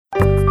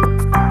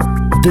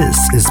This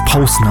is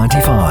Pulse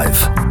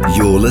 95.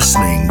 You're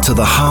listening to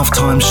the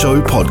Halftime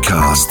Show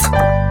podcast.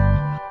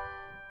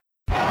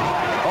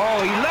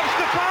 Oh, he loves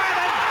the fire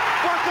then.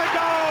 What a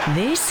goal!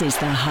 This is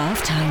the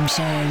Halftime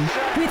Show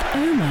with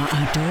Omar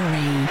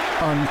Adori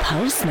on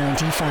Pulse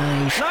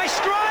 95. Nice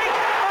strike!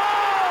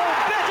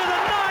 Oh, better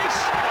than nice!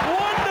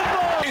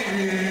 Wonderful!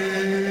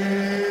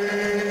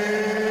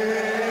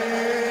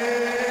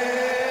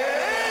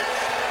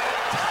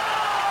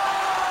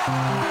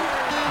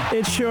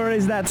 It sure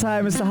is that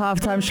time. It's the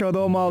Halftime Show with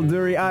Omar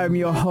Duri. I am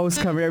your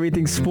host, covering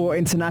everything sport,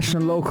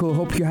 international, local.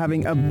 Hope you're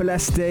having a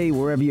blessed day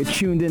wherever you're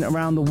tuned in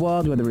around the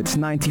world, whether it's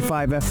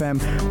 95 FM,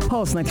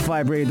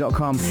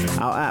 Pulse95Radio.com,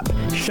 our app,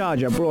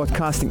 Sharjah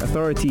Broadcasting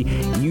Authority,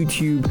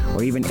 YouTube,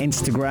 or even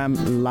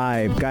Instagram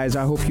Live. Guys,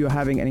 I hope you're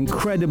having an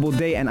incredible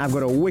day, and I've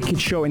got a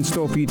wicked show in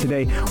store for you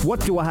today.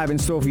 What do I have in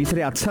store for you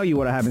today? I'll tell you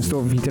what I have in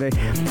store for you today.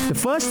 The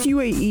first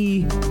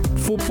UAE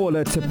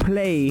footballer to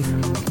play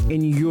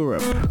in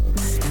Europe.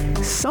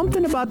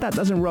 Something about that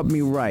doesn't rub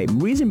me right.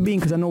 Reason being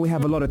because I know we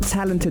have a lot of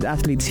talented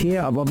athletes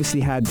here. I've obviously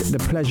had the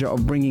pleasure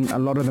of bringing a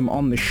lot of them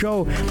on the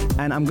show,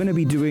 and I'm going to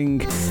be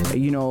doing,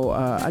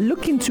 a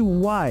look into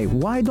why.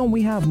 Why don't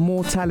we have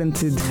more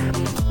talented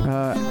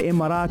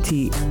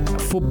Emirati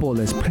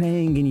footballers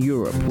playing in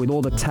Europe with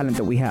all the talent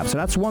that we have? So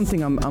that's one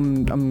thing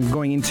I'm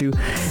going into.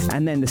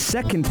 And then the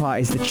second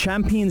part is the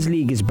Champions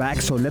League is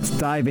back. So let's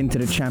dive into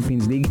the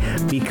Champions League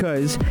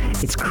because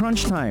it's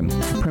crunch time.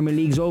 Premier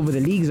League's over, the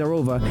leagues are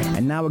over,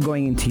 and now we're going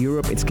into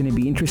Europe. It's going to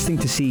be interesting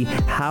to see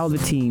how the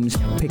teams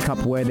pick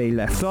up where they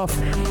left off.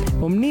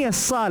 Umnia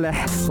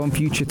Saleh from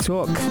Future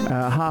Talk,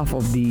 half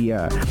of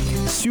the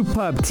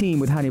superb team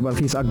with Hani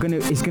Balkis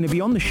is going to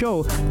be on the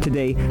show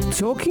today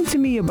talking to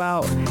me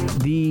about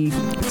the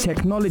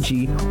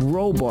technology,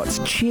 robots,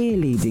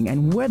 cheerleading,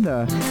 and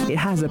whether it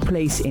has a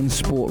place in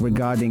sport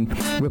regarding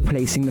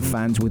replacing the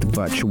fans with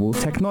virtual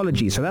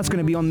technology. So that's going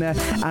to be on there.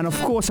 And of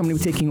course, I'm going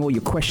to be taking all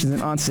your questions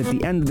and answers at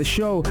the end of the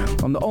show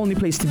on the only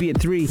place to be at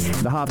 3,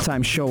 the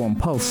Halftime Show on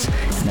Pulse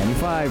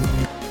 95.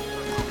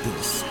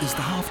 This is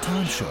the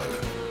Halftime Show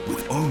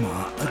with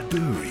Omar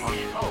Aduri.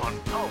 On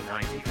Pulse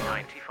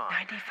 95.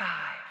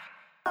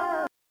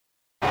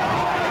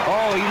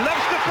 Oh, he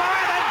loves the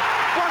fire then.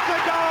 What a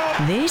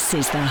goal! This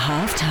is the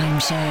Halftime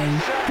Show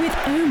with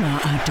Omar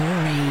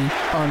Adori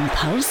on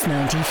Pulse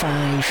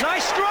 95.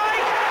 Nice strike!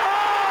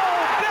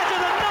 Oh, better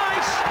than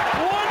nice!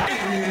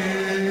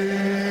 Wonderful!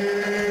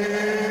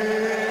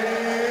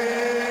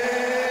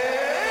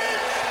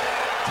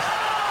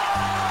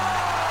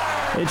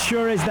 It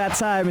sure is that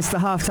time. It's the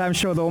Halftime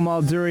Show with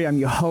Omar Duri. I'm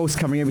your host,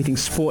 covering everything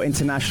sport,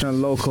 international,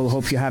 local.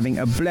 Hope you're having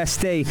a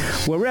blessed day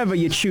wherever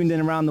you're tuned in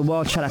around the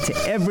world. Shout out to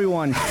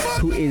everyone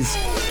who is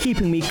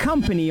keeping me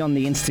company on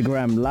the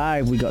Instagram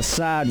Live. We got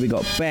Saad, we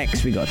got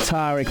Bex, we got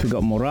Tariq, we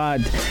got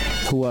Murad.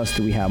 Who else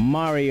do we have?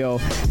 Mario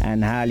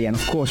and Hali. And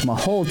of course, my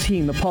whole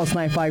team, the Pulse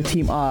 95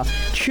 team, are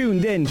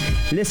tuned in,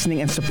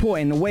 listening and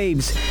supporting the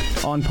waves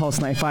on Pulse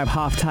 95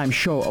 Halftime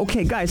Show.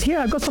 Okay, guys, here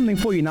I've got something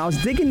for you now. I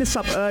was digging this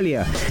up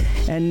earlier,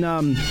 and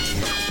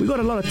we got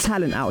a lot of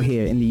talent out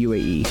here in the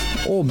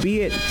UAE,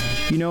 albeit,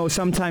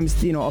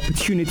 sometimes,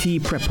 opportunity,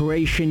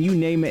 preparation, you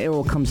name it, it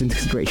all comes into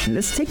consideration.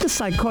 Let's take the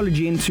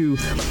psychology into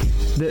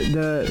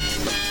the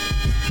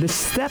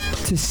step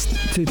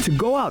to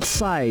go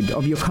outside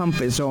of your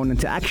comfort zone and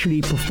to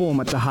actually perform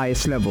at the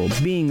highest level.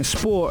 Being a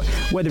sport,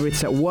 whether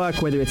it's at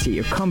work, whether it's at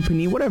your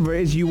company, whatever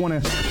it is you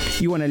wanna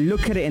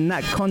look at it in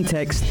that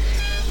context.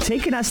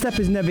 Taking that step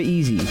is never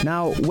easy.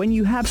 Now, when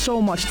you have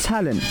so much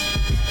talent,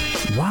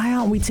 why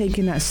aren't we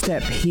taking that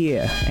step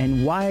here?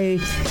 And why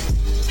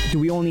do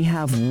we only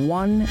have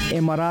one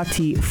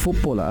Emirati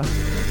footballer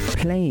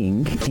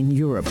playing in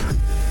Europe?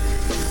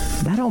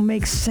 That don't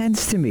make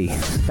sense to me.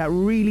 That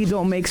really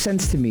don't make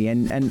sense to me.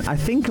 And I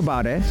think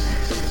about it,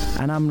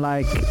 and I'm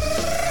like,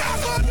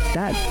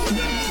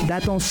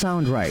 that don't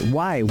sound right.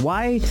 Why?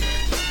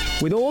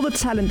 With all the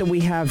talent that we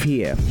have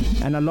here,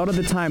 and a lot of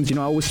the times,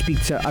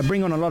 I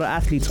bring on a lot of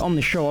athletes on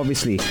the show,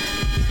 obviously.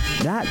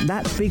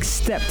 That big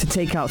step to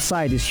take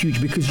outside is huge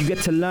because you get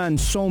to learn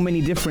so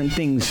many different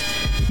things,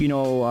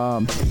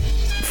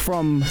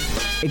 from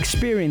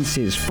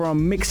experiences,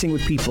 from mixing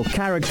with people,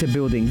 character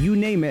building, you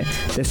name it.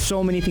 There's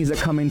so many things that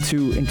come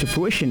into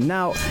fruition.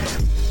 Now,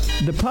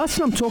 the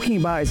person I'm talking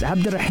about is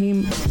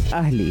Abdulrahim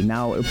Ahli.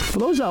 Now, for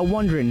those that are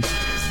wondering,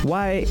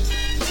 why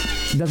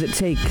does it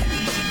take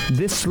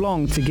this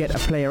long to get a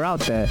player out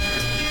there?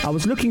 I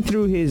was looking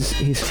through his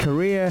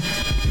career.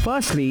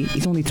 Firstly,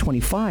 he's only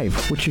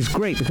 25, which is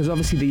great because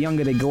obviously the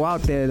younger they go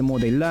out there, the more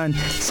they learn.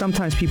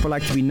 Sometimes people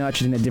like to be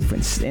nurtured in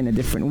a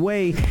different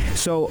way.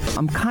 So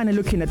I'm kind of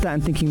looking at that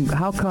and thinking,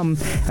 how come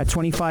a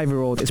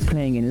 25-year-old is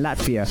playing in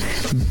Latvia?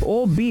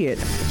 Albeit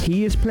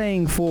he is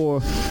playing for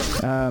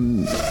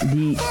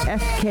the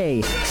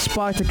FK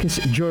Spartacus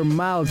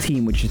Jurmal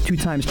team, which is 2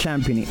 times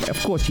champion. Of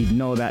course, you'd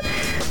know that.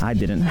 I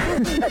didn't.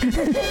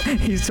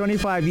 He's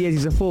 25 years.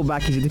 He's a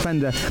fullback. He's a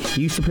defender.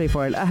 He used to play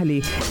for Al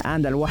Ahli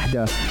and Al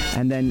Wahda,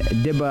 and then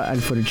Diba Al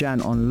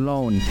Furjan on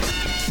loan.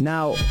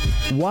 Now,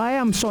 why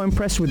I'm so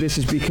impressed with this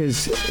is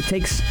because it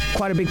takes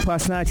quite a big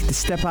personality to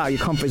step out of your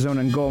comfort zone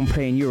and go and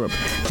play in Europe.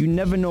 You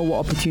never know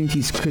what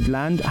opportunities could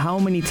land. How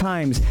many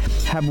times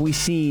have we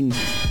seen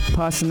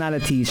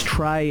personalities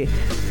try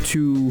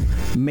to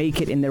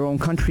make it in their own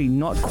country,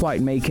 not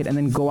quite make it, and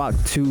then go out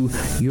to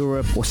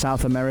Europe or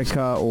South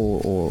America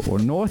or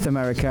North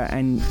America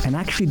and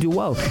actually do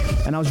well?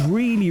 And I was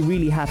really,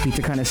 really happy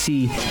to kind of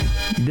see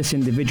this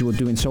individual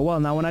doing so well.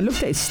 Now, when I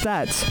looked at his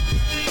stats,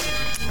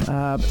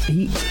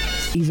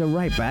 he's a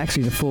right back,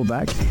 so he's a full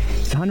back.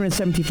 He's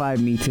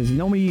 175 meters.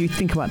 Normally you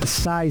think about the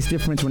size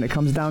difference when it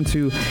comes down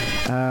to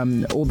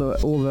all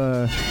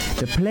the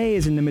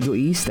players in the Middle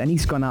East, and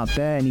he's gone out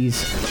there and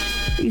he's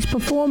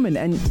performing,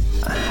 and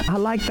I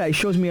like that. It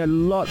shows me a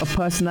lot of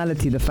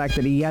personality, the fact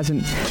that he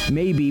hasn't,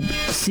 maybe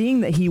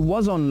seeing that he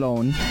was on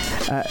loan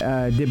at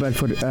Dibal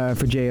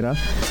Fujairah,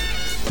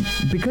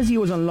 because he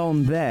was on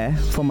loan there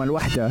from Al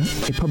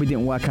Wahda, it probably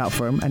didn't work out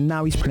for him, and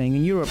now he's playing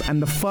in Europe, and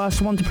the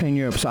first one to play in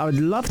Europe. So I would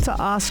love to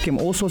ask him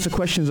all sorts of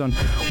questions on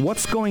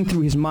what's going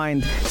through his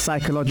mind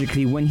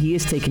psychologically when he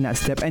is taking that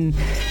step, and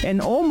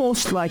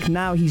almost like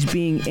now he's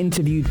being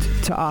interviewed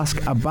to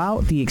ask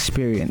about the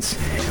experience,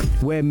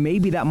 where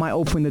maybe that might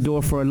open the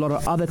door for a lot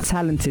of other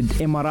talented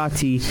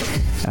Emirati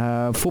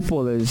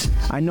footballers.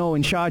 I know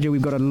in Sharjah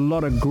we've got a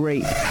lot of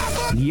great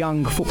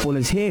young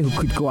footballers here who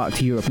could go out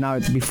to Europe. Now,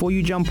 before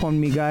you jump on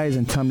me, guys,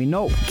 and tell me,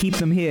 no, keep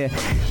them here,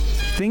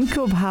 think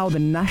of how the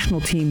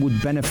national team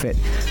would benefit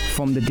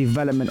from the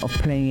development of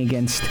playing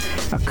against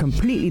a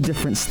completely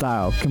different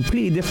style,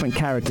 completely different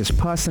characters,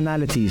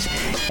 personalities,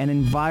 an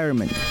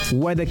environment,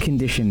 weather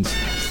conditions,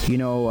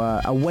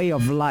 a way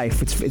of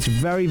life. It's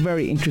very,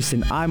 very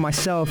interesting. I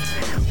myself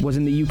was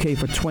in the UK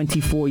for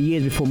 24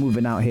 years before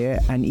moving out here,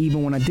 and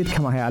even when I did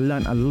come out here, I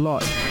learned a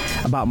lot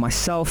about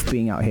myself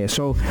being out here.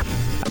 So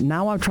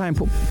now I'll try and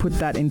put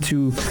that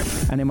into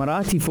an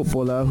Emirati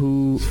footballer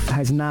who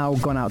has now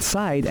gone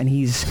outside and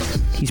he's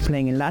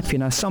playing in Latvia.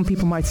 Now, some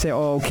people might say,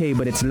 oh, okay,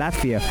 but it's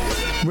Latvia.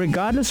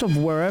 Regardless of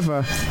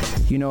wherever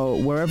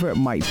it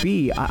might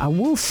be, I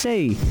will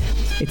say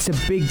it's a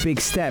big, big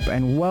step,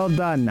 and well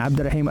done,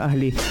 Abdulrahim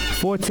Ahli,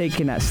 for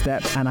taking that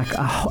step. And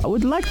I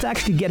would like to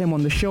actually get him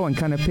on the show and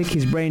kind of pick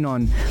his brain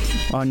on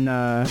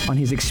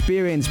his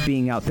experience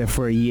being out there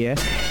for a year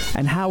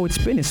and how it's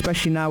been,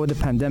 especially now with the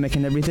pandemic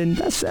and everything.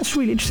 That's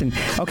really interesting.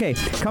 Okay,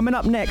 coming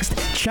up next,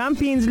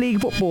 Champions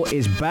League football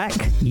is back.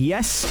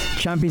 Yes,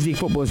 Champions League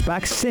football is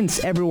back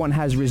since everyone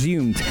has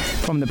resumed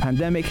from the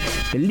pandemic.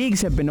 The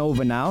leagues have been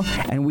over now,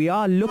 and we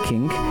are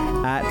looking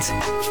at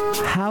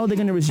how they're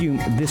going to resume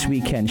this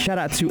weekend. Shout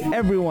out to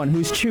everyone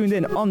who's tuned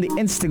in on the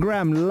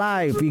Instagram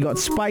live. We got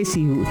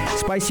Spicy, you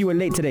were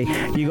late today.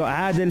 You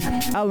got Adil,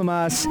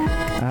 Almas,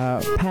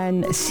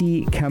 Pan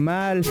C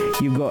Kamal.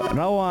 You got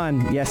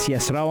Rawan, yes,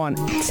 Rawan,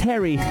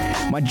 Terry,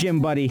 my gym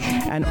buddy,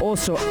 and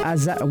also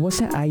Aya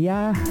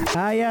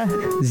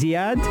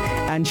Ziad,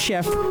 and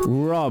Chef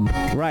Rob.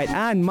 Right,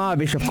 and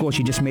Marvish, of course,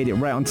 you just made it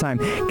right on time.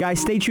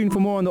 Guys, stay tuned for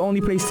more on the only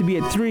place to be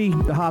at 3,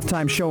 the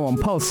halftime show on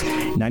Pulse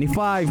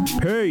 95.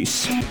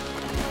 Peace.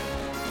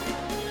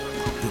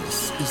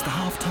 This is the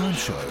halftime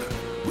show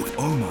with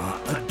Omar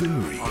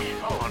Adouri.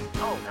 On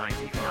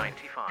 95.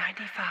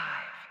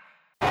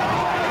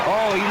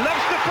 Oh, he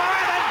loves the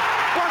fire then!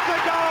 What a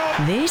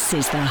goal! This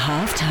is the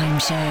halftime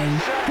show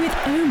with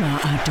Omar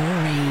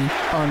Adouri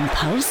on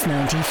Pulse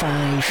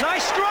 95.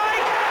 Nice strike!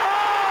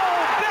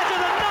 Oh, better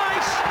than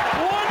nice!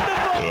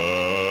 Wonderful!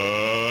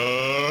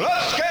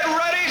 Let's get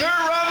ready to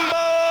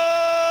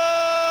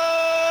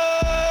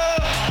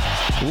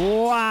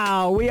rumble!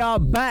 Wow, we are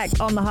back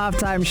on the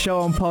halftime show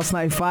on Pulse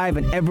 95,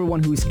 and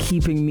everyone who's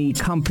keeping me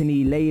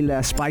company,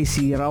 Layla,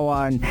 Spicy,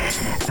 Rawan,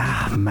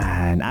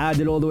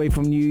 Adil all the way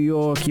from New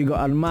York. You got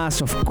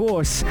Almas, of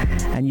course,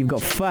 and you've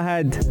got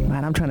Fahad.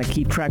 Man, I'm trying to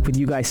keep track with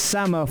you guys.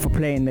 Sama for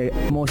playing the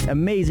most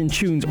amazing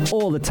tunes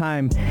all the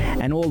time,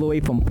 and all the way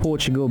from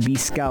Portugal, B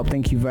Scout,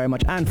 thank you very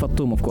much, and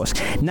Fatum, of course.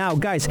 Now,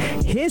 guys,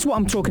 here's what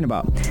I'm talking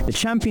about. The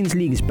Champions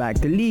League is back.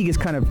 The league is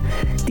kind of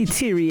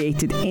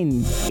deteriorated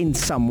in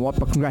somewhat,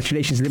 but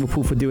congratulations,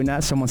 Liverpool, for doing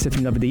that. Someone said to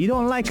me the other day, you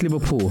don't like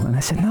Liverpool? And I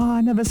said, no, I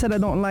never said I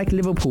don't like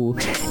Liverpool.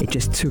 It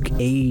just took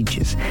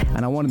ages,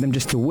 and I wanted them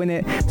just to win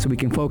it so we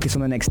can focus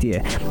on the next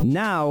year.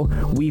 Now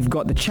we've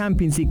got the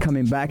Champions League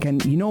coming back,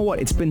 and you know what,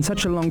 it's been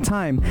such a long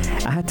time,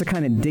 I had to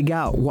kind of dig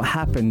out what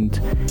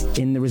happened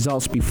in the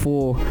results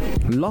before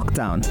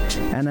lockdown,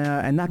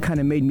 and that kind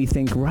of made me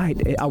think, right,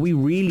 are we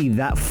really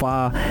that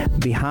far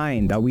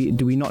behind?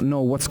 Do we not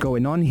know what's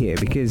going on here?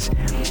 Because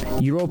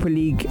Europa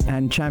League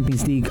and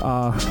Champions League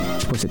are,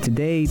 what's it,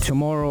 today,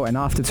 tomorrow, and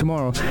after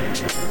tomorrow,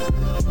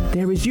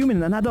 they're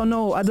resuming, and I don't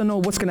know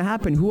what's going to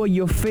happen. Who are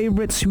your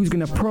favorites? Who's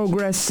going to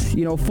progress?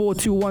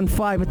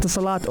 4215 at the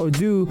Salat,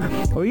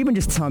 or even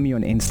just tell me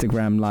on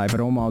Instagram live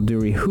at Omar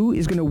Duri, who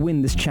is going to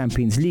win this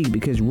Champions League?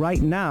 Because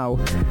right now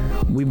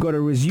we've got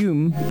to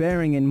resume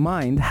bearing in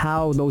mind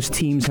how those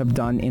teams have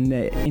done in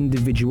their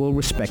individual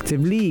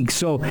respective leagues.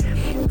 So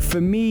for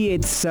me,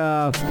 it's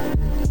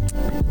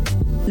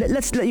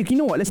you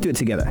know what? Let's do it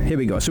together. Here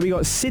we go. So we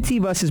got City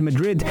versus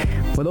Madrid.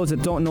 For those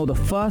that don't know, the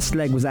first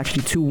leg was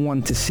actually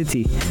 2-1 to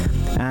City,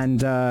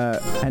 and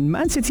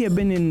Man City have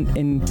been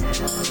in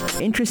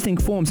interesting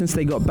form since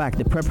they got back.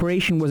 The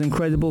preparation was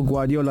incredible.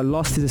 Guardiola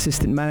lost his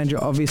assistant manager,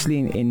 obviously,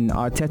 in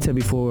Arteta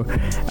before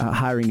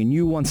hiring a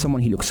new one,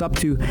 someone he looks up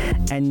to,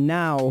 and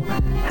now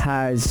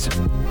has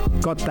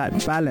got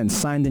that balance.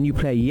 Signed a new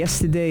player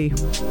yesterday,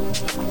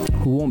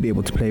 who won't be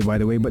able to play, by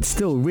the way, but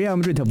still, Real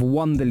Madrid have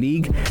won the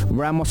league.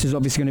 Ramos is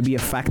obviously going to be a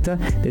factor.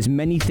 There's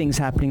many things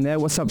happening there.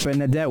 What's up,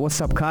 Bernadette?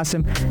 What's up,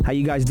 Qasim? How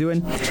you guys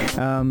doing?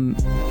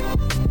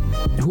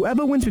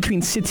 Whoever wins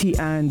between City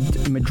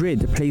and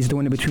Madrid plays the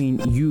winner between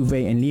Juve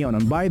and Lyon.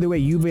 And by the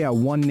way, Juve are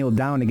 1-0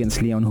 down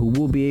against Lyon, who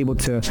will be able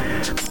to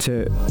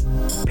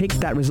pick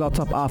that result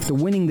up after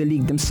winning the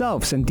league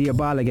themselves, and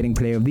Dybala getting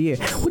Player of the Year.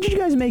 What did you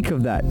guys make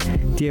of that?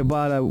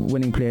 Dybala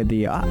winning Player of the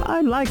Year.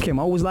 I like him.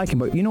 I always like him.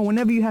 But,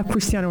 whenever you have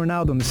Cristiano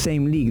Ronaldo in the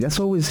same league, that's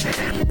always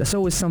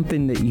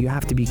something that you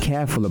have to be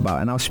careful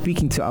about. And I was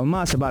speaking to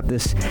Almas about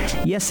this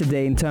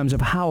yesterday in terms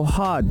of how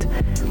hard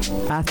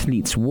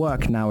athletes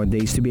work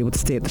nowadays to be able to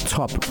stay at the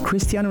top.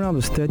 Cristiano Ronaldo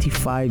is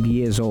 35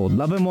 years old.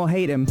 Love him or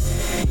hate him,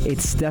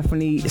 it's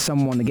definitely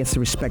someone that gets the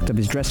respect of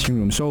his dressing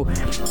room. So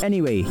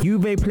anyway,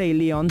 Juve play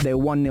Lyon. They're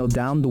 1-0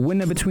 down. The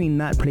winner between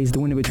that plays the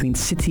winner between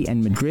City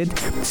and Madrid.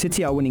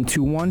 City are winning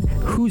 2-1.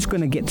 Who's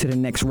going to get to the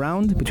next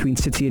round between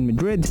City and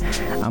Madrid?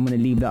 I'm going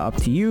to leave that up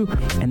to you.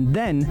 And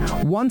then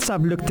once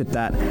I've looked at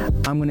that,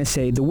 I'm going to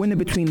say the winner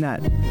between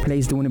that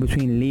plays the winner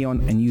between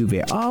Lyon and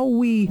Juve. Are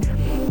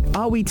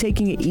we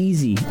taking it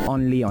easy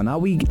on Lyon? Are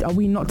we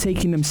not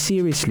taking them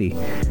seriously?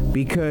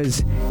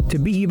 Because to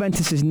beat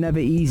Juventus is never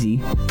easy,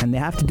 and they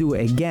have to do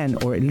it again,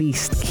 or at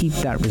least keep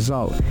that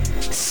result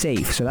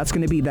safe. So that's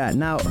going to be that.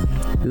 Now,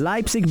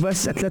 Leipzig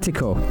versus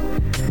Atletico.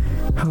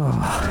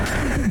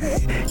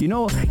 Oh. you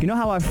know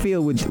how I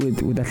feel with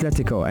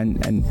Atletico,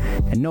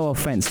 and no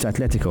offense to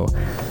Atletico.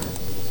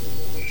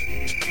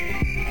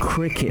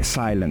 Cricket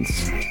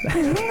silence.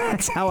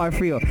 That's how I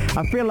feel.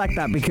 I feel like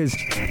that because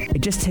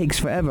it just takes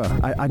forever.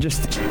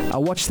 I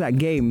watch that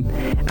game,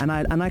 and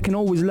I can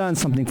always learn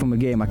something from a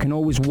game. I can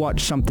always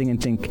watch something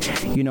and think,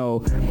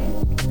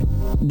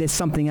 there's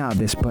something out of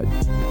this, but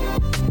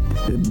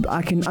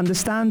I can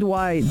understand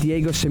why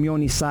Diego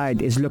Simeone's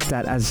side is looked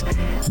at as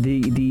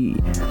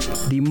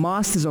the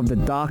masters of the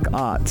dark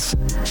arts,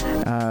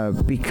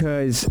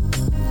 because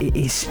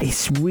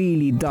it's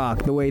really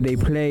dark the way they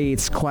play.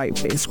 It's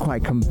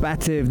quite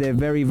combative. They're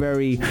very,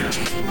 very,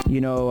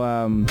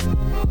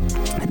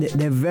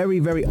 they're very,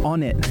 very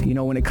on it,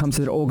 when it comes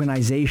to the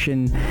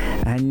organization,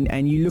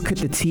 and you look at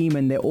the team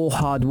and they're all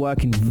hard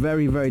work and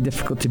very, very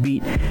difficult to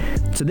beat.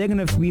 So they're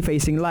going to be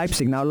facing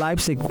Leipzig. Now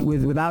Leipzig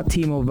without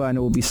Timo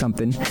Werner will be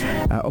something.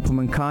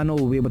 Upamecano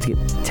will be able to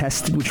get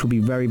tested, which will be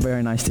very,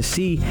 very nice to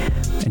see.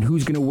 And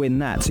who's going to win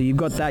that? So you've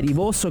got that. You've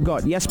also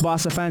got, yes,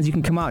 Barca fans, you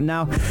can come out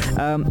now.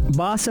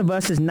 Barca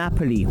versus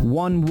Napoli,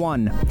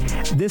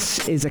 1-1.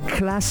 This is a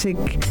classic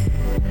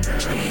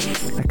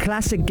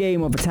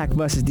game of attack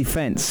versus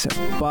defense.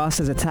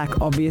 Barca's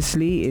attack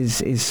obviously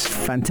is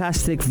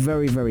fantastic,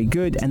 very, very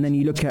good. And then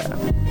you look at,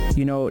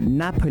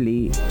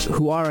 Napoli,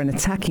 who are an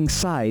attacking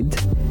side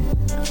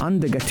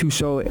under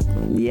Gattuso.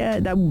 Yeah,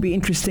 that would be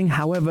interesting.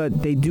 However,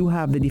 they do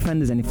have the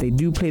defenders, and if they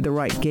do play the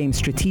right game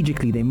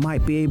strategically, they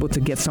might be able to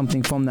get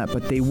something from that,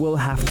 but they will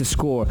have to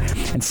score.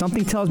 And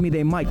something tells me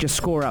they might just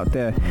score out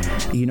there,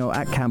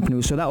 at Camp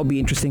Nou. So that will be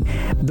interesting.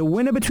 The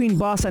winner between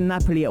Barca and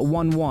Napoli at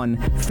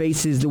 1-1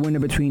 faces the winner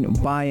between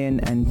Bayern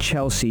and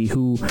Chelsea,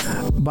 who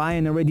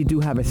Bayern already do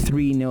have a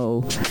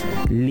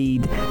 3-0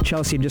 lead.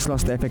 Chelsea have just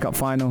lost the FA Cup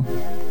final.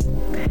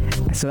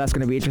 So that's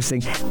going to be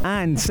interesting.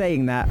 And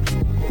saying that,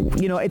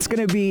 it's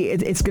going to be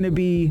interesting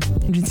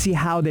to see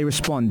how they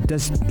respond.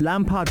 Does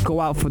Lampard go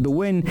out for the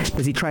win?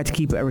 Does he try to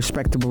keep it a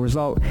respectable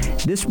result?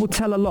 This will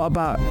tell a lot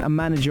about a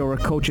manager or a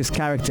coach's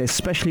character,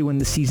 especially when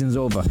the season's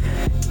over.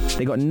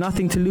 They got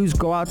nothing to lose.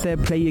 Go out there,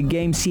 play your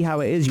game, see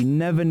how it is. You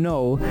never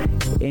know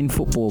in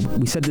football.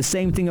 We said the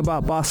same thing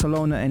about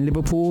Barcelona and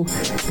Liverpool.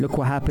 Look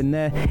what happened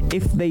there.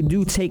 If they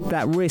do take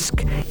that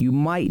risk, you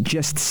might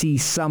just see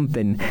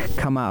something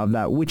come out of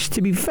that, which,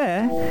 to be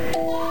fair,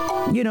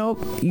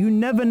 you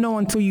never know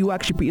until you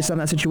actually put yourself in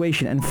that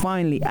situation. And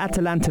finally,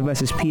 Atalanta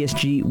versus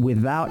PSG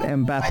without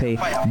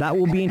Mbappe. That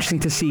will be interesting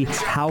to see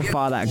how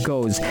far that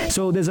goes.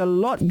 So there's a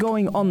lot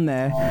going on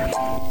there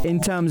in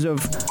terms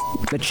of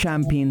the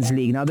Champions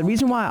League. Now, the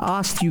reason why I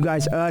asked you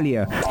guys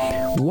earlier,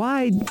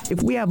 why,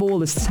 if we have all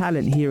this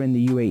talent here in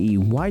the UAE,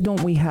 why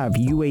don't we have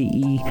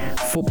UAE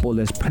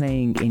footballers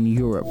playing in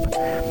Europe?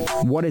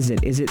 What is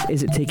it? Is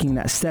it taking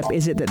that step?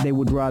 Is it that they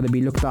would rather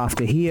be looked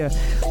after here?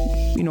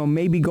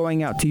 Maybe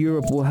going out to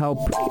Europe will help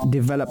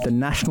develop the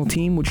national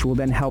team, which will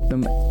then help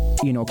them,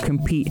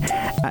 compete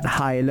at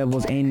higher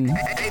levels in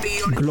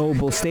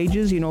global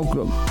stages,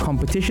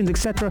 competitions,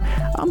 etc.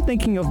 I'm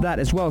thinking of that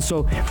as well.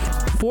 So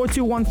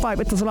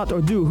 4215 Etisalat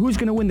Urdu, who's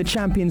going to win the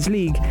Champions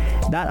League?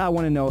 That I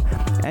want to know.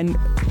 And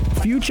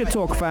Future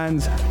Talk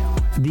fans,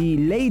 the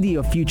lady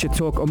of Future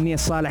Talk, Omnia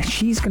Saleh,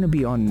 she's going to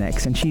be on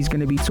next, and she's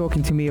going to be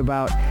talking to me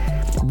about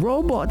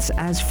robots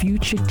as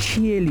future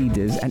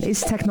cheerleaders, and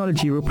is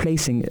technology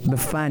replacing the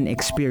fan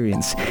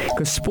experience?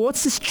 Because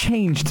sports has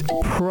changed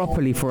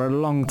properly for a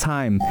long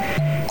time,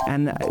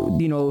 and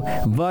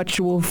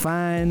virtual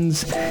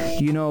fans,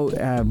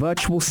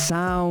 virtual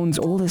sounds,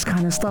 all this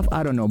kind of stuff,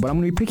 I don't know, but I'm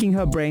going to be picking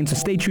her brain, so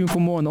stay tuned for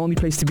more on the only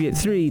place to be at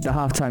 3, the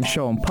Halftime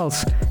Show on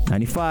Pulse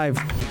 95.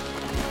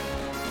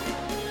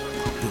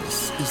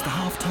 This is the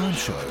Halftime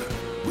Show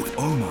with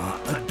Omar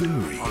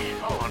Adouri.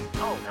 On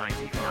Pulse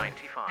 95.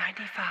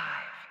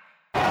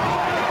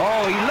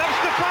 Oh, he loves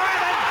the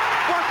fire, and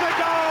what a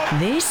goal!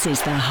 This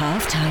is the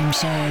Halftime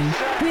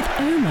Show with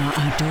Omar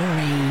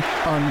Adouri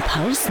on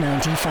Pulse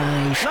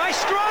 95. Nice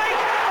strike!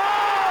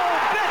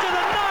 Oh, better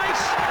than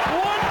nice!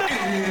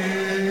 Wonderful!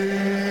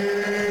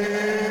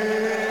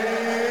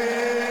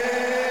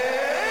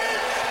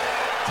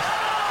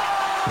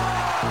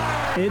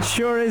 It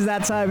sure is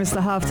that time. It's the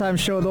Halftime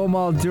Show with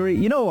Omar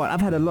Adouri. You know what?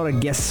 I've had a lot of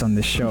guests on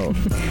this show.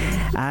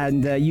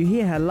 And you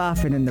hear her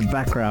laughing in the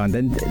background.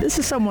 And this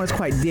is someone that's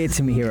quite dear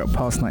to me here at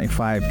Pulse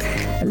 95.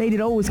 A lady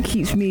that always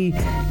keeps me,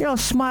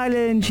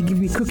 smiling. She gives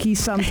me cookies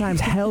sometimes,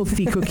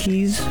 healthy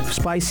cookies,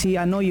 spicy.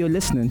 I know you're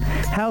listening.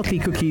 Healthy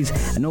cookies,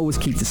 and always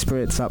keep the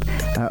spirits up.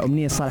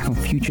 Omnia Saleh from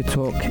Future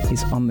Talk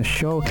is on the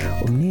show.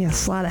 Omnia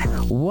Saleh,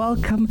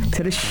 welcome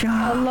to the show.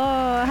 Hello,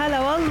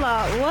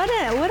 Allah.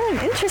 What an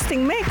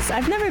interesting mix.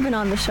 I've never been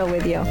on the show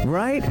with you.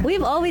 Right?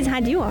 We've always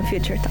had you on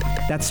Future Talk.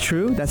 That's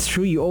true.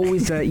 You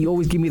always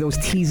give me those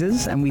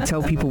teasers, and we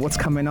tell people what's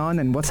coming on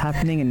and what's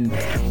happening,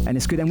 and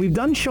it's good. And we've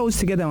done shows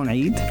together on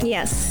Eid.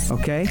 Yes.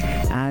 Okay.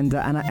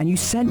 And you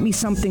sent me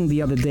something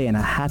the other day, and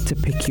I had to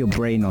pick your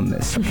brain on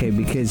this. Okay,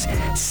 because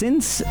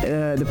since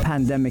the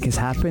pandemic has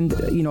happened,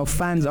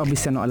 fans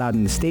obviously are not allowed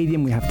in the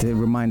stadium. We have to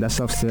remind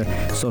ourselves to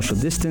social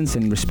distance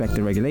and respect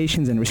the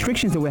regulations and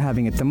restrictions that we're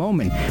having at the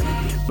moment.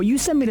 But you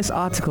sent me this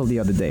article the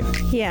other day.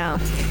 Yeah.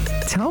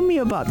 Tell me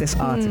about this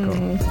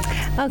article.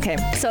 Okay,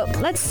 so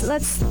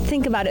let's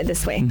think about it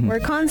this way. We're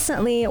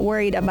constantly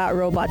worried about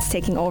robots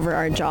taking over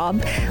our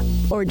job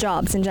or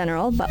jobs in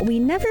general, but we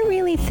never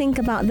really think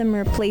about them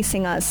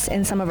replacing us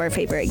in some of our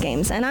favorite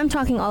games. And I'm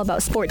talking all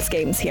about sports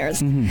games here,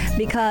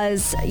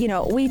 because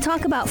we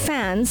talk about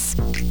fans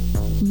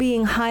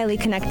being highly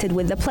connected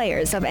with the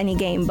players of any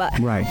game, but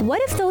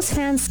what if those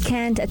fans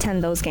can't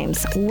attend those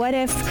games? What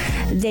if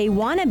they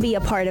want to be a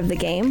part of the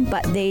game,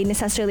 but they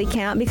necessarily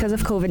can't because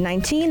of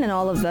COVID-19 and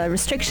all of the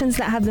restrictions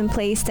that have been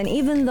placed? And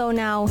even though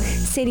now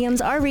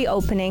stadiums are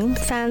reopening,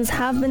 fans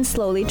have been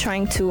slowly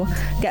trying to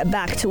get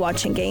back to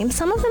watching games.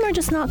 Some of them are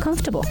just not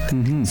comfortable.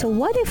 So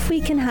what if we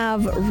can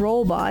have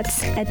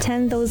robots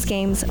attend those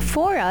games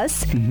for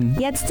us,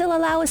 yet still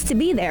allow us to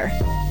be there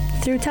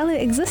through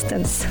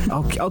tele-existence?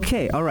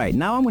 Okay, all right.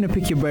 Now I'm going to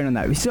pick your brain on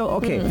that. So,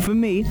 for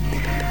me,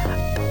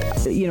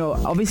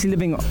 obviously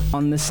living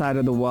on this side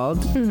of the world,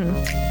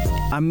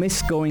 I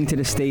miss going to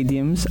the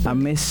stadiums. I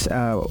miss,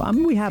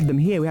 we have them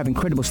here. We have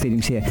incredible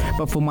stadiums here.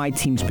 But for my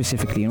team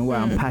specifically, where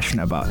I'm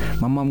passionate about.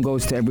 My mom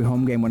goes to every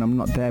home game when I'm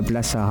not there.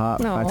 Bless her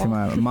heart.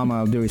 Fatima,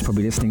 Mama Abduri is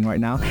probably listening right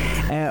now.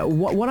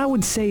 What I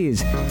would say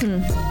is,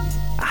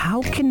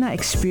 how can that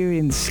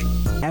experience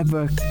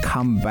ever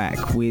come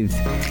back with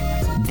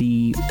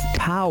the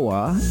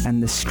power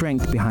and the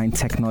strength behind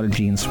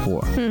technology in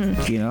sport?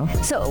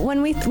 So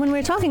when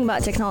we're talking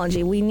about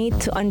technology, we need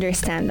to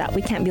understand that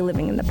we can't be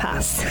living in the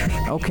past.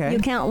 Okay. You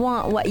can't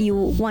want what you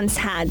once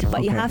had,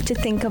 but you have to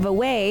think of a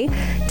way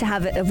to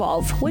have it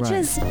evolve, which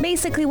is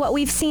basically what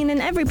we've seen in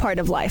every part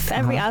of life.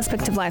 Every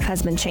aspect of life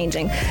has been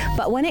changing.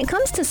 But when it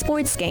comes to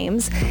sports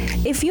games,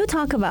 if you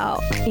talk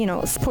about,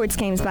 sports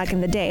games back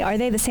in the day, are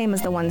they the same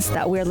as the ones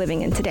that we're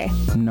living in today?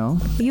 No.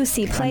 You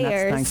see players. And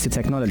that's thanks to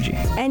technology.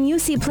 And you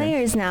see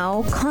players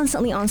now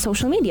constantly on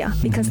social media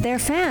because their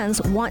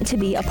fans want to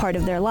be a part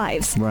of their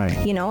lives. Right.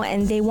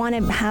 And they want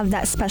to have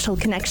that special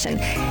connection.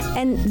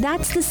 And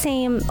that's the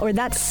same, or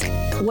that's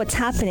what's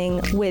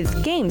happening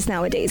with games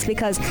nowadays,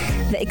 because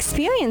the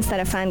experience that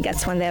a fan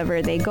gets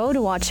whenever they go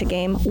to watch a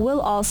game will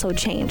also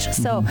change.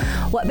 So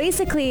what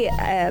basically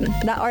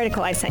that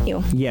article I sent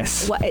you,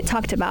 what it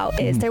talked about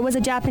is there was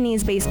a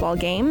Japanese baseball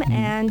game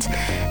and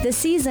the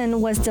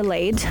season was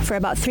delayed for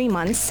about 3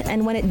 months.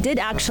 And when it did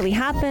actually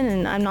happen,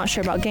 and I'm not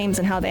sure about games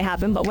and how they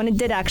happen, but when it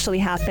did actually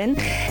happen,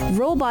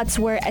 robots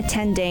were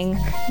attending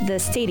the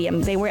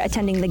stadium. They were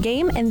attending the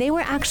game, and they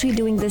were actually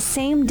doing the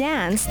same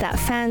dance that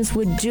fans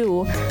would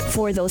do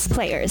for those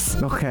players.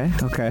 Okay.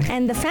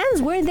 And the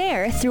fans were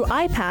there through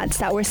iPads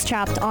that were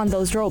strapped on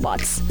those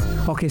robots.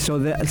 Okay, so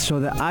the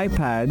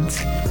iPads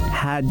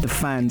had the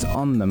fans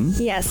on them.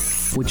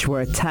 Yes. Which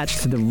were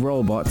attached to the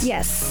robots.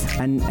 Yes.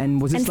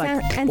 And was this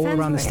all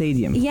around the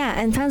stadium? Yeah,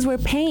 and fans were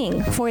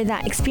paying for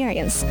that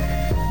experience.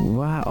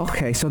 Wow.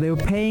 Okay. So they were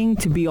paying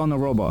to be on a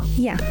robot.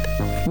 Yeah.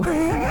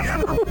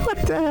 What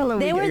the hell?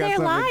 They were there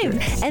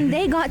live, and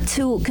they got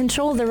to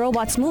control the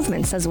robot's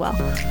movements as well.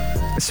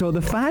 So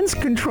the fans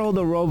control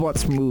the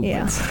robot's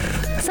movements.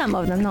 Yeah. Some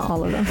of them, not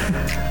all of them.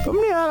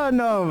 I don't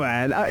know,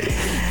 man.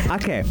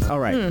 Okay. All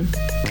right.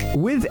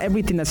 With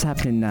everything that's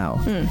happening now,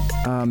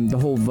 the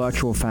whole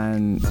virtual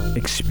fan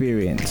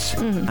experience,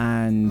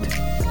 and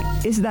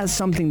is that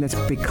something that's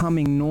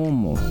becoming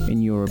normal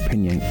in your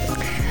opinion?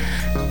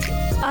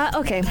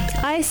 Okay,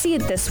 I see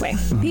it this way.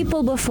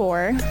 People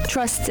before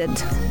trusted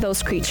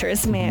those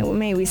creatures,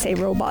 may we say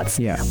robots,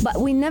 but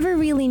we never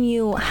really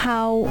knew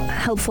how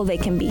helpful they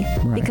can be.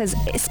 Because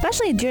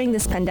especially during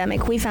this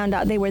pandemic, we found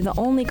out they were the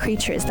only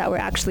creatures that were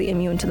actually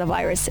immune to the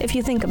virus. If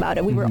you think about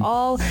it, we were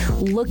all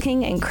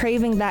looking and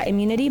craving that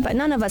immunity, but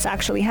none of us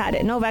actually had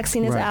it. No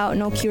vaccine is out,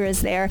 no cure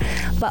is there.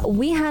 But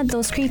we had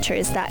those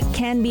creatures that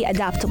can be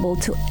adaptable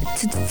to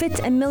fit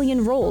a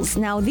million roles.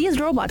 Now, these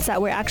robots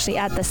that were actually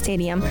at the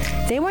stadium,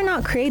 they were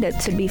not created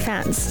to be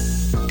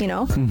fans, you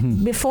know?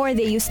 Before,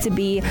 they used to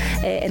be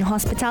in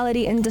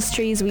hospitality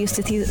industries. We used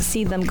to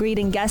see them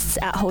greeting guests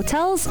at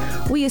hotels.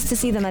 We used to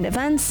see them at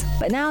events,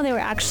 but now they were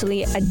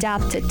actually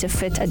adapted to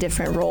fit a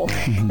different role.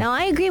 Now,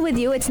 I agree with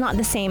you, it's not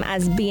the same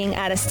as being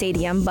at a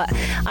stadium, but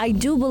I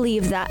do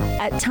believe that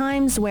at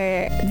times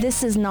where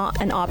this is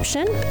not an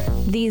option,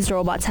 these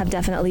robots have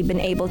definitely been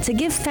able to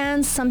give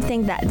fans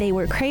something that they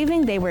were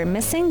craving, they were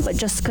missing, but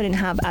just couldn't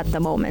have at the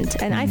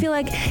moment. And I feel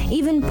like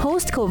even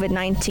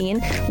post-COVID-19,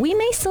 we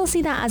may still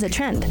see that as a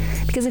trend.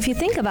 Because if you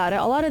think about it,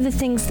 a lot of the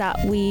things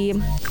that we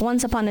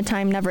once upon a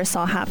time never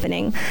saw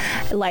happening,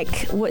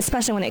 like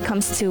especially when it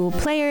comes to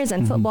players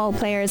and football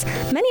players,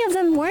 many of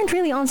them weren't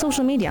really on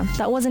social media.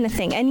 That wasn't a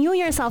thing. And you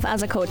yourself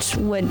as a coach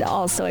would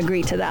also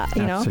agree to that,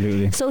 you know?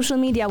 Social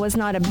media was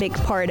not a big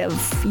part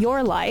of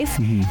your life,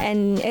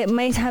 and it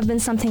might have been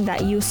something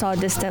that you saw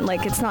distant,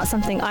 like it's not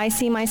something I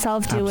see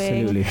myself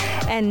doing.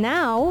 And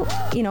now,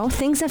 you know,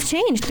 things have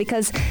changed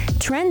because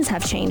trends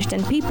have changed,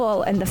 and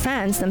people and the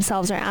fans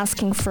themselves are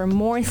asking for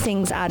more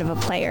things out of a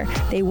player.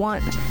 They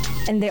want,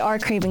 and they are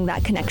craving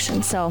that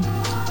connection. So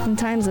in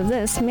times of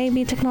this,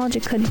 maybe technology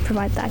could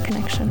provide that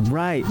connection.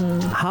 Right.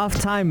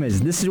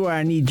 Half-timers, this is where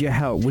I need your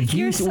help.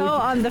 You're so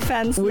on the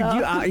fence, would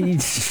though.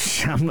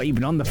 I'm not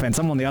even on the fence.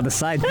 I'm on the other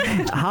side.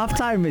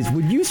 Half-timers,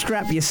 would you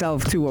strap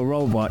yourself to a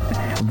robot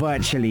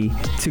virtually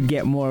to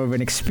get more of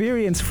an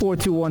experience?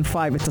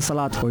 4215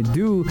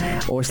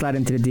 Itasalat or slide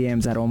into the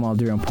DMs at Omar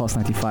Al-Duri on Pulse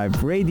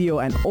 95 Radio.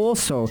 And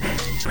also,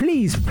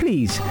 please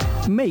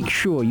make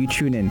sure you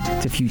tune in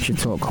to Future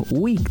Talk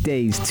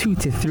weekdays 2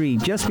 to 3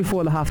 just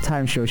before the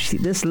halftime show.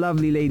 This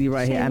lovely lady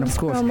right here, and of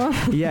course,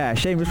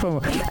 shameless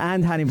promo,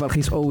 and Hani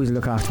Balkis always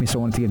look after me, so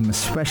I want to give them a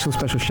special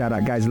shout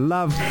out, guys.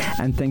 Love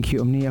and thank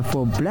you, Omnia,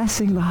 for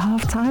blessing the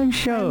halftime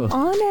show.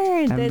 I'm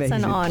honored. Amazing. It's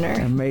an honor.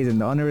 Amazing.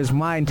 The honor is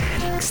mine.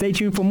 Stay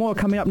tuned for more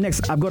coming up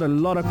next. I've got a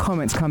lot of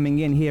comments coming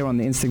in here on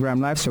the Instagram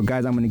Live, so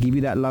guys, I'm going to give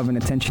you that love and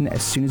attention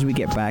as soon as we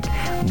get back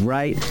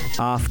right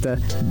after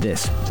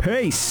this.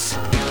 Peace.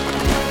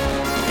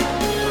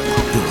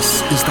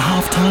 This is the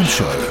halftime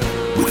show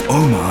with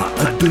Omar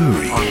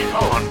Al-Duri.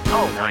 On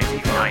Pulse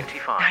 95.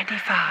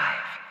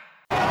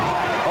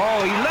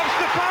 Oh, he loves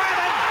the fire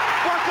then.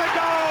 What a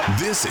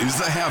goal! This is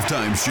the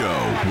halftime show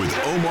with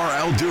Omar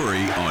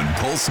Al-Duri on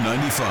Pulse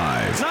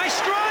 95. Nice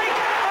strike!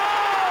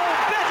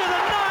 Oh, better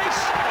than nice!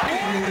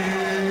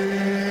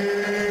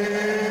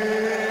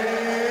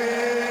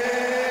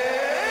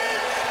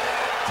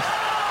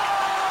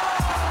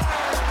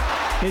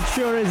 It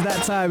sure is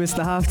that time. It's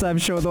the halftime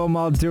show with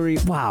Omar Al-Duri.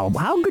 Wow,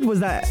 how good was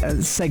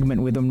that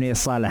segment with Umnia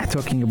Saleh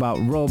talking about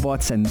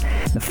robots and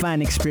the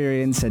fan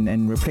experience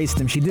and replacing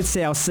them? She did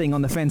say I was sitting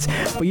on the fence,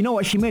 but you know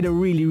what? She made a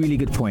really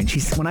good point.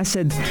 When I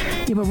said,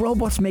 yeah, but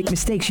robots make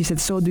mistakes, she said,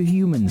 so do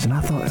humans. And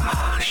I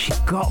thought, she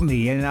got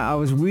me. And I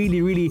was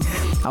really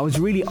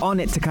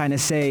on it to kind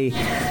of say,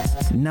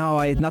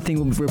 no, nothing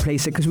will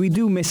replace it, because we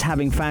do miss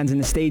having fans in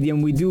the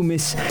stadium. We do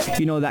miss,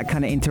 that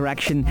kind of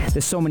interaction.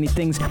 There's so many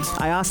things.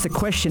 I asked a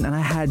question and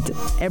I had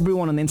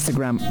everyone on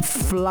Instagram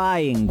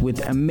flying with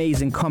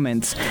amazing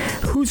comments.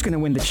 Who's going to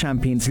win the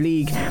Champions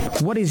League?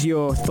 What is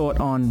your thought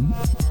on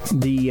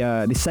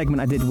the segment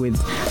I did with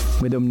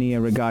Omnia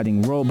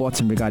regarding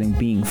robots and regarding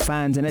being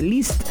fans, and at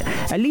least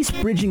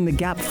bridging the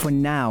gap for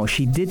now?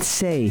 She did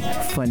say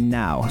for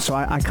now, so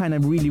I kind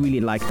of really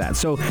like that.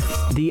 So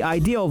the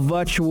idea of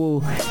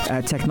virtual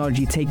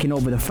technology taking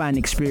over the fan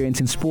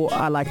experience in sport,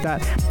 I like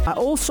that. I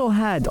also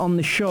had on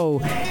the show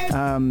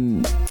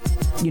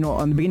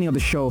on the beginning of the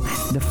show,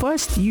 the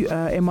first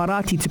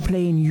Emirati to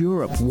play in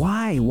Europe.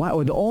 Why?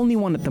 Or the only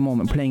one at the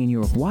moment playing in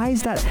Europe. Why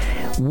is that?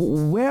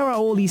 Where are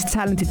all these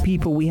talented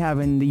people we have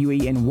in the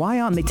UAE, and why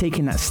aren't they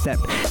taking that step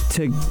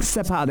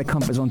out of their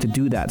comfort zone to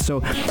do that?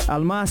 So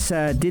Almas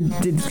did.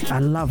 I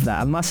love that.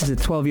 Almas is a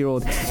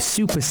 12-year-old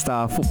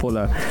superstar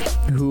footballer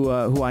who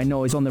I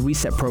know is on the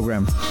Reset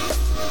program.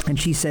 And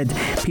she said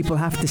people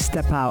have to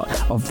step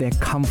out of their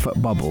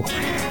comfort bubble.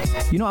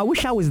 I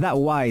wish I was that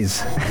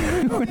wise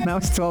when I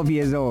was 12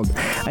 years old.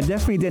 I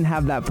definitely didn't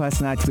have that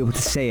personality to be able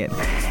to say it.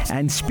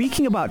 And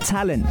speaking about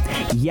talent,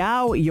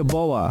 Yao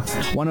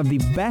Yaboa, one of the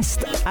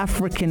best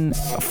African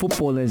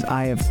footballers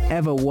I have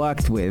ever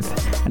worked with,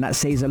 and that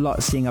says a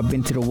lot seeing I've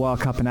been to the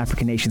World Cup and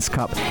African Nations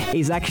Cup,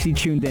 is actually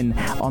tuned in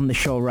on the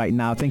show right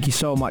now. Thank you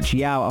so much,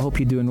 Yao. I hope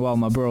you're doing well,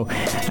 my bro.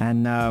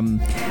 And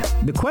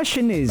the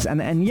question is,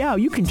 and Yao,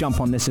 you can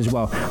jump on this as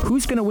well,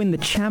 who's going to win the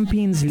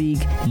Champions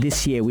League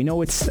this year? We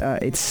know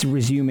it's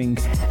resuming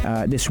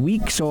this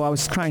week, so I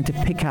was trying to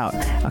pick out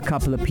a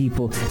couple of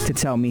people to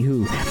tell me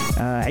who.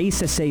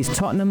 Isa says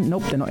Tottenham.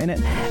 Nope, they're not in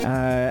it.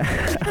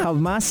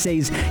 Almas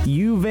says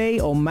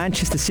Juve or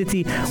Manchester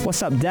City.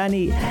 What's up,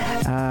 Danny?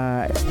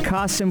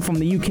 Qasim from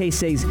the UK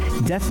says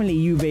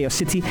definitely Juve or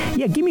City.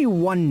 Yeah, give me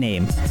one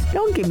name.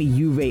 Don't give me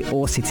Juve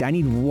or City. I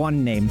need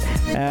one name.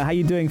 How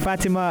you doing,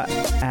 Fatima?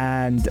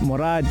 And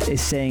Murad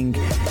is saying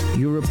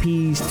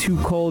Europe's too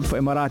cold for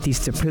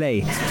Emiratis to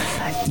play.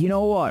 You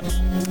know what?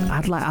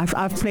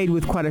 I've played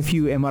with quite a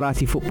few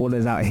Emirati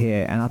footballers out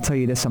here, and I'll tell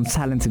you, there's some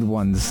talented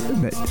ones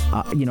that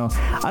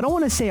I don't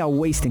want to say are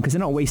wasting, because they're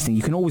not wasting.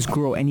 You can always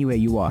grow anywhere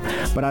you are,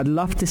 but I'd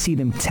love to see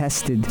them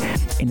tested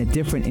in a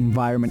different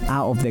environment,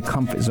 out of their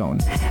comfort zone.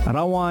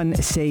 Rawan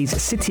says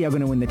City are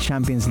going to win the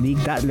Champions League.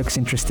 That looks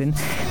interesting,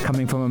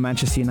 coming from a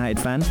Manchester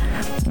United fan.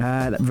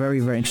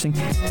 Very, very interesting.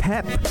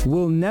 Pep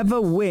will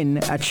never win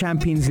a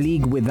Champions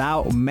League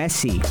without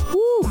Messi.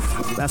 Woo!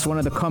 That's one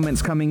of the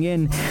comments coming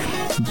in.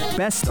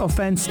 Best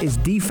offense is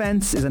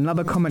defense is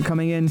another comment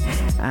coming in.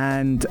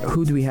 And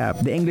who do we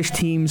have? The English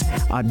teams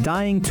are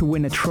dying to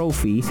win a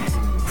trophy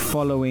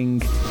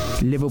following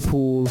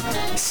Liverpool,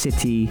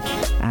 City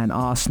and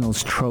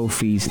Arsenal's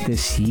trophies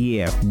this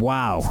year.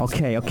 Wow.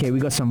 Okay, we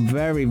got some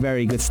very,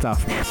 very good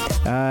stuff.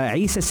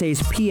 Isa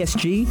says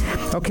PSG.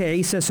 Okay,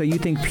 Isa, so you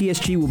think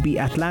PSG will beat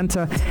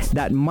Atlanta?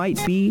 That might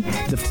be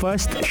the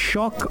first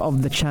shock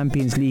of the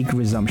Champions League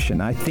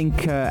resumption. I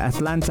think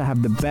Atlanta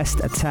have the best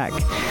attack,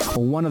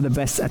 or one of the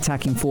best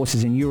attacking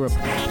forces in Europe,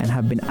 and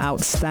have been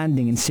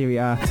outstanding in Serie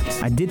A.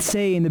 I did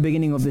say in the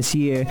beginning of this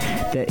year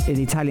that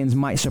the Italians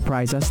might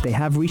surprise us. They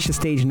have reached a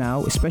stage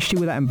now, especially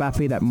with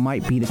Mbappe, that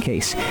might be the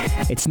case.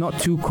 It's not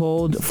too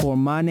cold for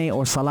Mane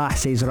or Salah,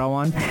 says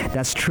Rawan.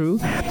 That's true.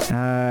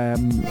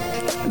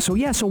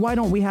 So why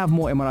don't we have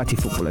more Emirati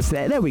footballers?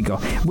 There we go.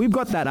 We've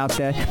got that out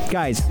there.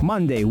 Guys,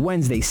 Monday,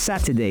 Wednesday,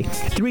 Saturday,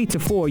 3 to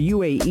 4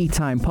 UAE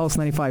time,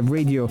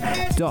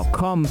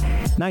 pulse95radio.com,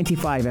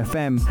 95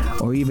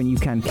 FM, or even you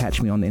can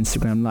catch me on the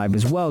Instagram Live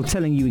as well,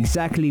 telling you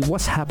exactly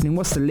what's happening,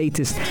 what's the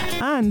latest.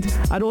 And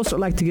I'd also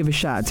like to give a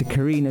shout out to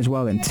Kareen as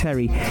well, and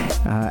Terry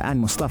and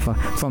Mustafa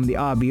from the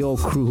RBO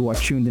crew who are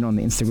tuned in on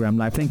the Instagram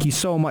Live. Thank you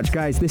so much,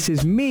 guys. This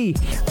is me,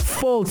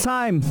 full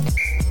time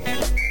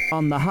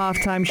on the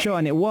halftime show,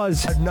 and it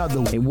was another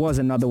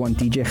one,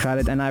 DJ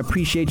Khaled, and I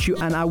appreciate you,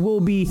 and I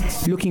will be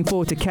looking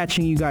forward to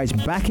catching you guys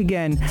back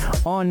again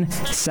on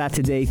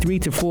Saturday, 3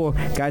 to 4.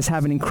 Guys,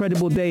 have an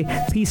incredible day.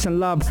 Peace and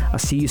love. I'll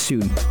see you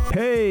soon.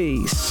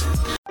 Peace.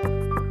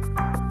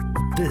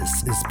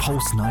 This is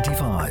Pulse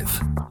 95.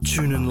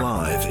 Tune in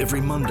live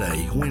every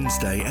Monday,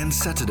 Wednesday and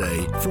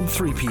Saturday from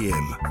 3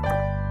 p.m.